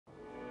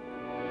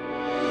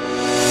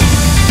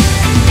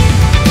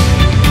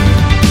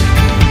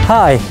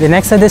Hi, the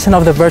next edition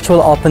of the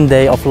Virtual Open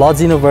Day of Lodz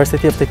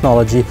University of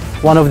Technology,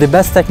 one of the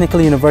best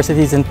technical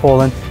universities in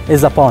Poland,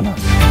 is upon us.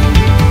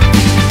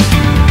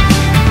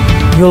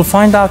 You'll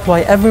find out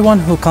why everyone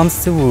who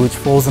comes to Łódź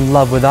falls in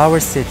love with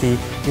our city.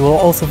 You will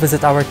also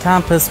visit our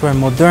campus where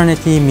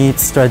modernity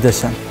meets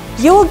tradition.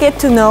 You will get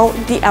to know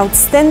the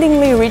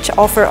outstandingly rich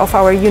offer of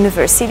our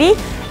university,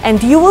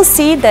 and you will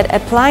see that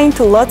applying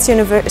to Lodz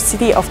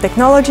University of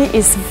Technology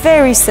is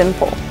very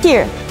simple.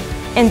 Here,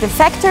 in the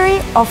factory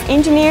of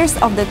engineers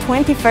of the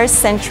 21st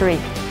century,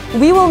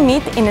 we will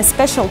meet in a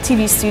special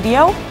TV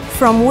studio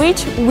from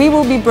which we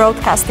will be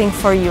broadcasting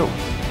for you,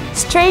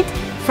 straight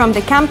from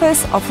the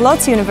campus of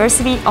Lodz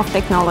University of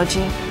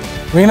Technology.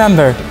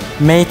 Remember,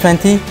 May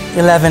 20,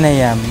 11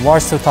 a.m.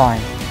 Warsaw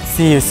time.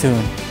 See you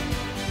soon.